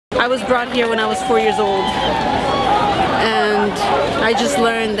I was brought here when I was 4 years old, and I just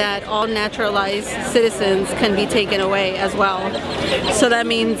learned that all naturalized citizens can be taken away as well. So that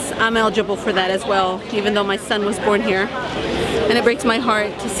means I'm eligible for that as well, even though my son was born here. And it breaks my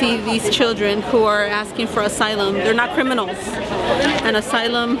heart to see these children who are asking for asylum. They're not criminals. And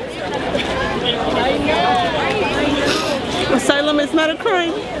asylum is not a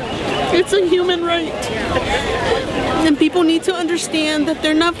crime. It's a human right. And people need to understand that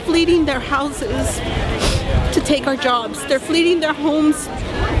they're not fleeing their houses to take our jobs. They're fleeing their homes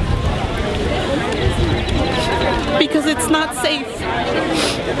because it's not safe.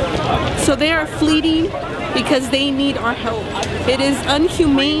 So they are fleeing because they need our help. It is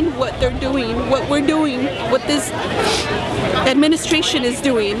unhumane what they're doing, what we're doing, what this administration is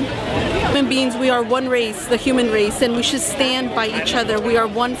doing. Human beings, we are one race, the human race, and we should stand by each other. We are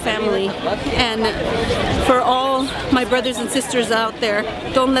one family. And for all my brothers and sisters out there,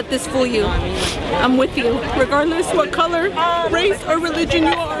 don't let this fool you. I'm with you, regardless what color, race, or religion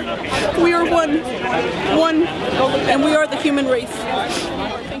you are. We are one, and we are the human race.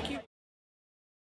 Thank you.